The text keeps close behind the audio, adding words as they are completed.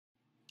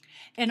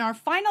In our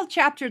final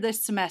chapter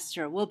this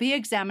semester, we'll be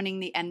examining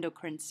the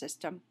endocrine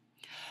system.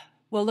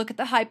 We'll look at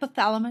the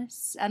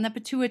hypothalamus and the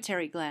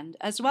pituitary gland,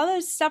 as well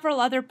as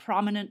several other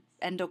prominent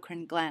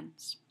endocrine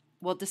glands.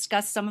 We'll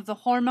discuss some of the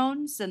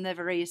hormones and their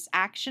various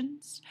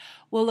actions.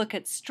 We'll look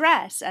at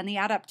stress and the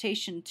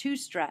adaptation to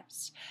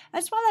stress,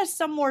 as well as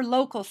some more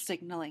local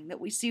signaling that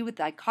we see with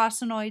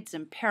eicosanoids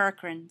and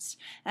paracrines.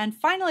 And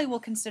finally, we'll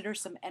consider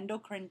some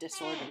endocrine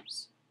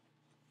disorders.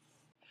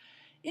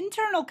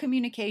 Internal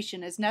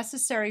communication is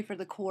necessary for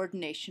the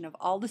coordination of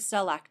all the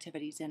cell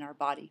activities in our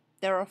body.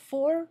 There are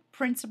four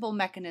principal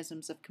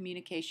mechanisms of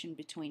communication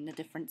between the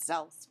different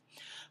cells.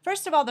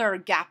 First of all, there are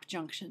gap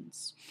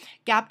junctions.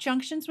 Gap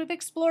junctions we've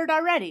explored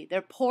already.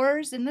 They're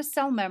pores in the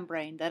cell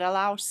membrane that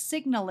allow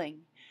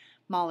signaling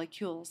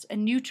molecules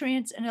and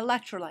nutrients and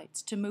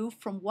electrolytes to move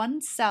from one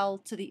cell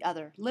to the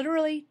other,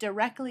 literally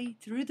directly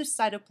through the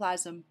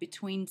cytoplasm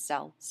between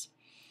cells.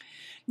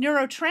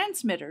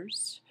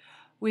 Neurotransmitters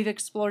we've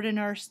explored in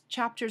our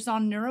chapters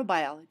on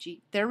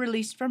neurobiology. They're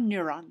released from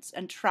neurons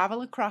and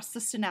travel across the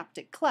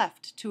synaptic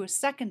cleft to a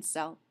second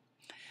cell.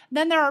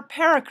 Then there are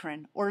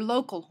paracrine, or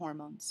local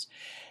hormones.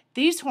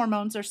 These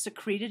hormones are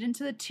secreted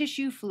into the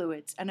tissue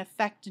fluids and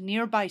affect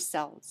nearby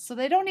cells, so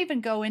they don't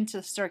even go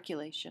into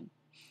circulation.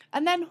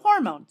 And then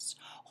hormones.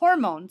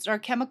 Hormones are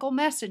chemical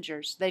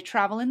messengers. They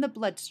travel in the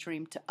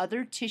bloodstream to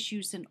other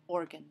tissues and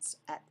organs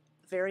at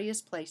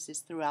various places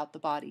throughout the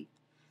body.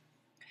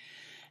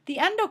 The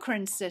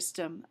endocrine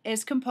system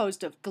is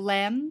composed of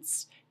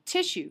glands,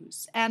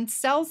 tissues, and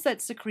cells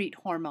that secrete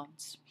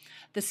hormones.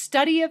 The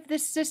study of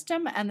this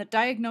system and the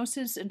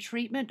diagnosis and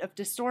treatment of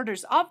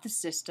disorders of the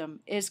system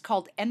is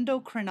called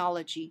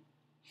endocrinology.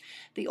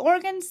 The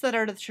organs that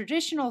are the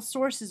traditional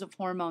sources of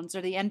hormones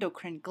are the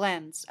endocrine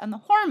glands, and the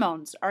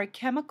hormones are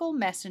chemical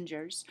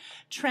messengers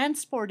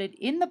transported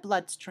in the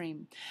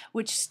bloodstream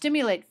which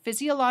stimulate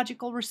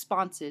physiological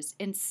responses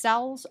in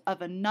cells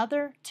of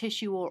another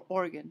tissue or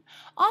organ,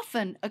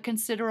 often a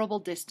considerable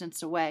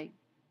distance away.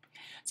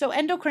 So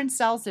endocrine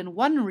cells in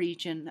one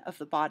region of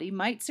the body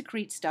might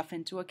secrete stuff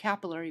into a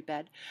capillary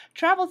bed,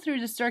 travel through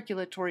the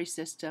circulatory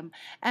system,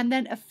 and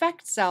then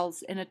affect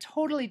cells in a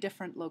totally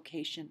different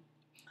location.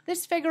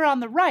 This figure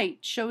on the right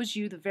shows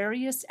you the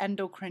various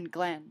endocrine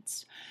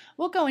glands.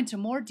 We'll go into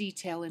more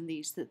detail in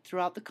these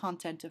throughout the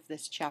content of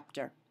this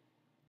chapter.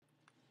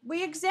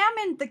 We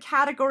examined the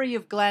category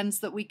of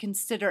glands that we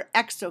consider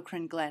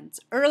exocrine glands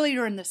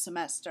earlier in the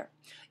semester.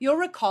 You'll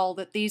recall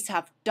that these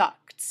have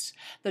ducts.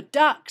 The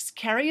ducts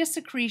carry a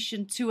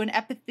secretion to an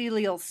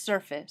epithelial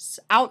surface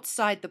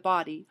outside the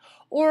body,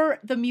 or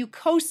the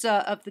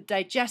mucosa of the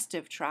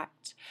digestive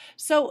tract.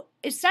 So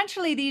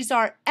essentially these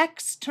are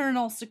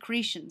external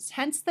secretions,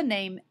 hence the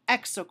name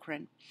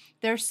exocrine.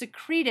 They're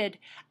secreted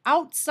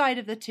outside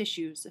of the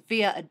tissues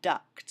via a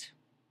duct.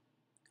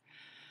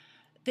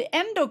 The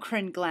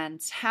endocrine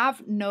glands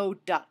have no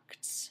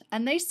ducts,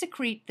 and they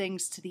secrete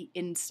things to the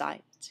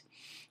inside.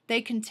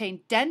 They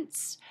contain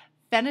dense,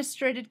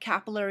 fenestrated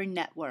capillary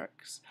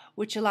networks,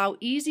 which allow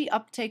easy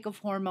uptake of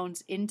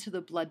hormones into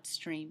the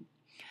bloodstream.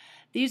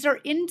 These are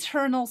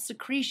internal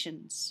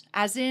secretions,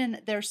 as in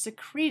they're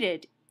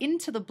secreted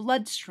into the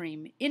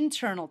bloodstream,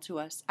 internal to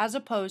us, as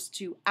opposed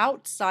to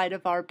outside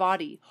of our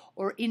body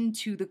or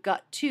into the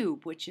gut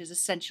tube, which is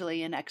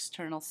essentially an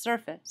external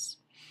surface.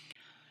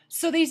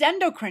 So these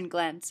endocrine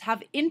glands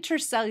have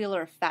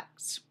intercellular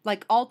effects,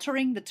 like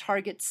altering the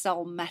target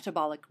cell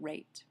metabolic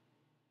rate.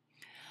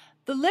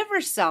 The liver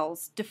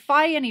cells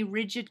defy any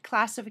rigid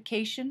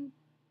classification.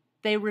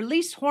 They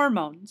release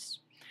hormones.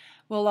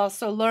 We'll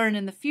also learn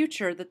in the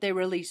future that they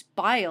release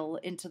bile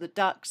into the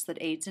ducts that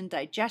aids in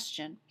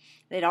digestion.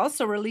 It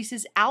also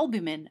releases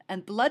albumin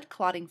and blood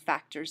clotting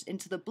factors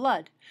into the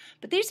blood,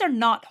 but these are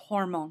not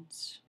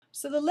hormones.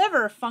 So the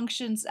liver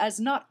functions as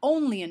not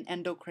only an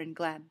endocrine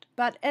gland,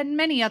 but in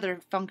many other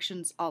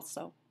functions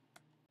also.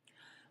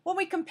 When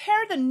we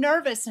compare the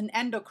nervous and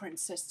endocrine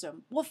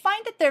system, we'll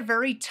find that they're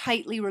very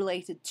tightly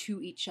related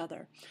to each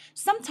other.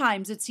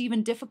 Sometimes it's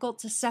even difficult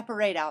to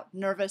separate out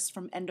nervous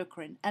from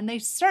endocrine, and they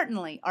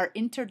certainly are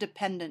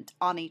interdependent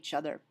on each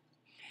other.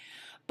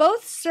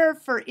 Both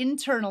serve for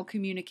internal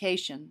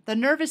communication. The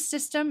nervous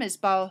system is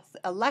both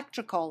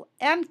electrical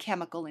and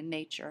chemical in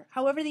nature.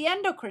 However, the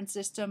endocrine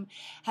system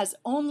has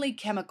only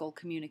chemical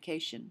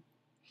communication.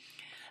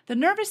 The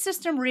nervous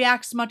system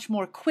reacts much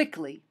more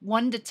quickly,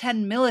 1 to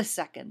 10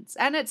 milliseconds,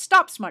 and it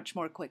stops much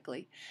more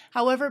quickly.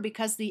 However,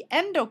 because the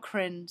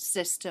endocrine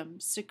system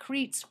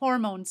secretes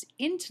hormones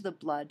into the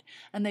blood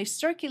and they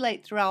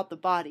circulate throughout the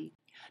body,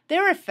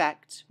 their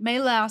effect may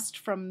last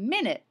from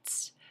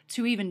minutes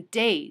to even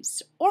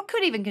days, or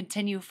could even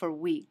continue for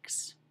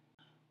weeks.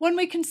 When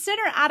we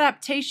consider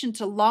adaptation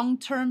to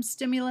long-term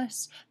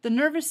stimulus, the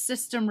nervous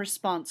system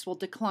response will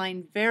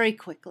decline very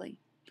quickly.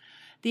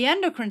 The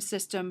endocrine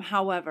system,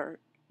 however,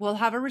 will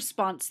have a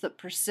response that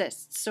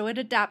persists, so it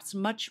adapts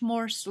much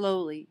more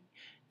slowly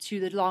to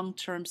the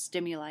long-term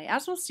stimuli,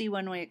 as we'll see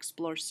when we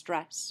explore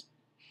stress.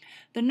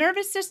 The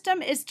nervous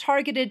system is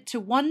targeted to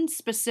one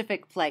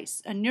specific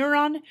place. A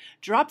neuron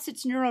drops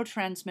its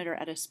neurotransmitter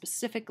at a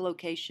specific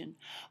location,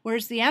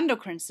 whereas the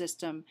endocrine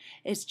system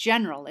is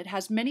general. It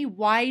has many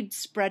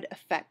widespread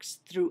effects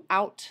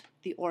throughout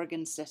the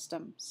organ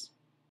systems.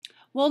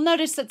 We'll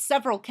notice that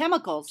several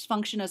chemicals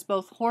function as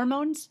both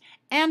hormones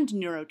and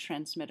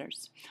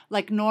neurotransmitters,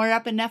 like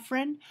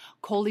norepinephrine,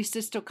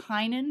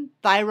 cholecystokinin,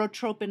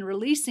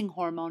 thyrotropin-releasing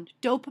hormone,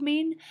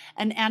 dopamine,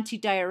 and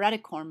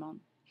antidiuretic hormone.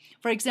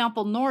 For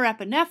example,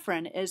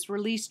 norepinephrine is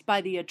released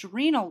by the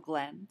adrenal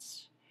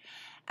glands,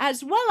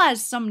 as well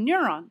as some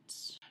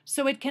neurons,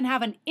 so it can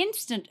have an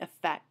instant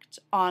effect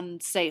on,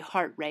 say,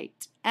 heart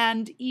rate,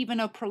 and even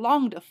a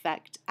prolonged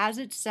effect as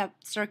it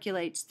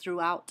circulates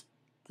throughout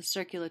the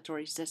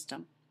circulatory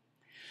system.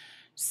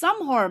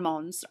 Some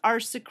hormones are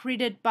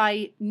secreted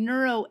by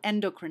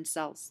neuroendocrine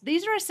cells.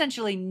 These are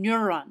essentially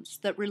neurons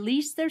that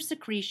release their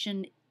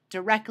secretion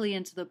directly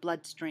into the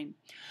bloodstream.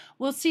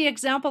 We'll see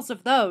examples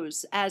of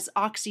those as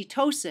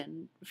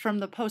oxytocin from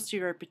the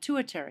posterior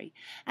pituitary,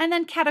 and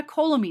then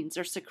catecholamines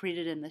are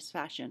secreted in this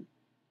fashion.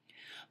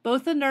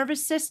 Both the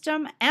nervous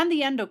system and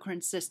the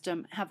endocrine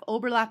system have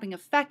overlapping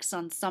effects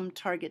on some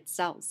target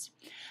cells.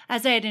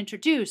 As I had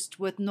introduced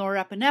with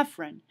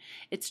norepinephrine,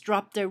 it's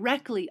dropped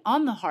directly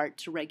on the heart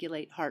to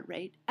regulate heart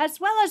rate, as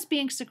well as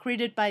being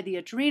secreted by the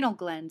adrenal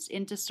glands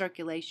into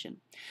circulation.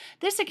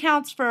 This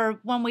accounts for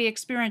when we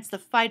experience the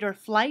fight or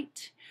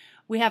flight,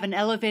 we have an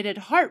elevated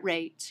heart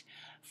rate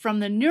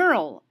from the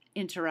neural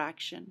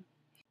interaction.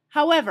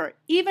 However,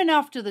 even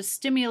after the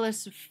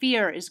stimulus of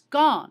fear is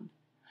gone,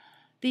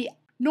 the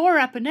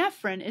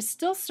norepinephrine is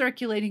still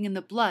circulating in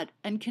the blood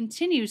and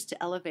continues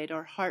to elevate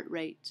our heart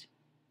rate.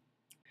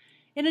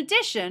 In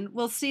addition,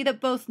 we'll see that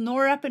both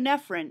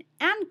norepinephrine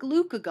and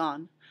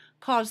glucagon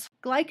cause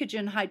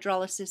glycogen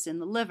hydrolysis in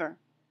the liver.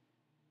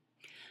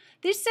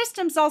 These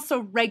systems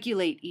also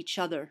regulate each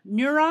other.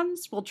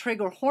 Neurons will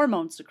trigger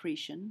hormone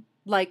secretion,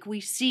 like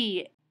we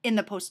see in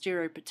the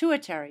posterior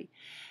pituitary,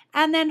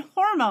 and then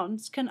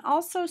hormones can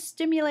also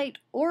stimulate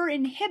or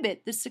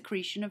inhibit the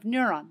secretion of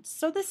neurons.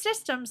 So the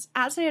systems,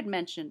 as I had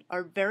mentioned,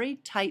 are very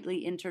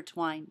tightly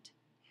intertwined.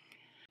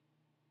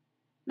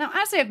 Now,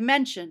 as I have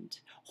mentioned,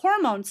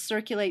 hormones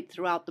circulate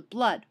throughout the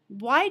blood.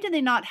 Why do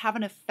they not have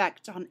an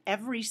effect on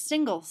every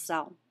single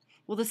cell?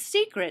 Well, the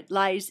secret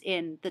lies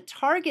in the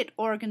target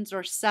organs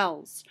or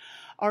cells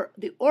are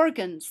the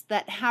organs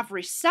that have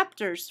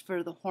receptors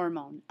for the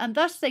hormone, and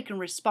thus they can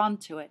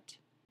respond to it.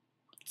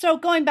 So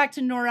going back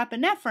to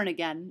norepinephrine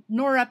again,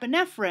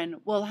 norepinephrine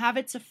will have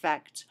its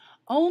effect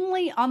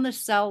only on the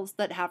cells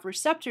that have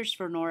receptors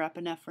for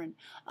norepinephrine.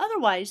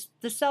 Otherwise,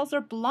 the cells are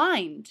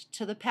blind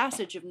to the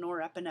passage of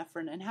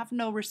norepinephrine and have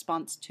no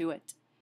response to it.